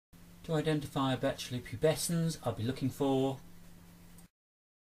To identify Betula pubescens, I'll be looking for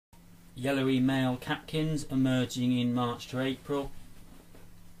yellowy male catkins emerging in March to April,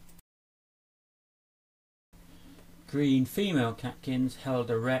 green female catkins held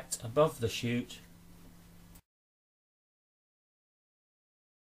erect above the shoot.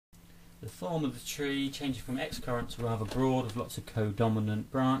 The form of the tree changing from excurrent to rather broad, with lots of co-dominant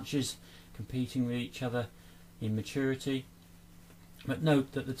branches competing with each other in maturity. But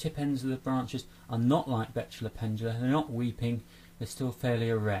note that the tip ends of the branches are not like Betula pendula, they're not weeping, they're still fairly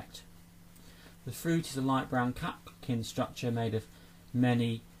erect. The fruit is a light brown catkin structure made of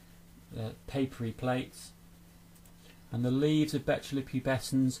many papery plates, and the leaves of Betula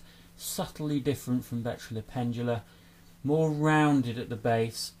pubescens subtly different from Betula pendula, more rounded at the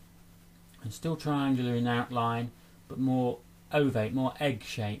base and still triangular in outline, but more ovate, more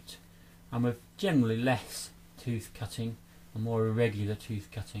egg-shaped, and with generally less tooth cutting and more irregular tooth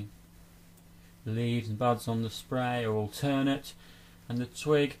cutting. The leaves and buds on the spray are alternate, and the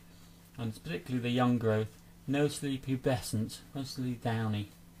twig, and particularly the young growth, noticeably pubescent, mostly downy.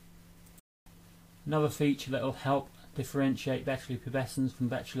 Another feature that will help differentiate Betula pubescens from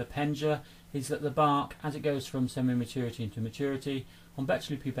Betula pendula is that the bark, as it goes from semi-maturity into maturity, on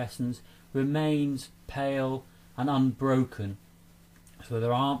Betula pubescens remains pale and unbroken, so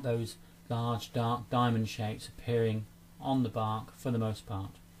there aren't those large dark diamond shapes appearing on the bark for the most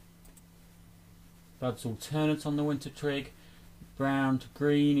part. Buds alternate on the winter twig, brown to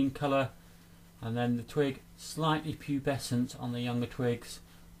green in colour, and then the twig slightly pubescent on the younger twigs,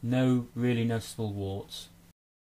 no really noticeable warts.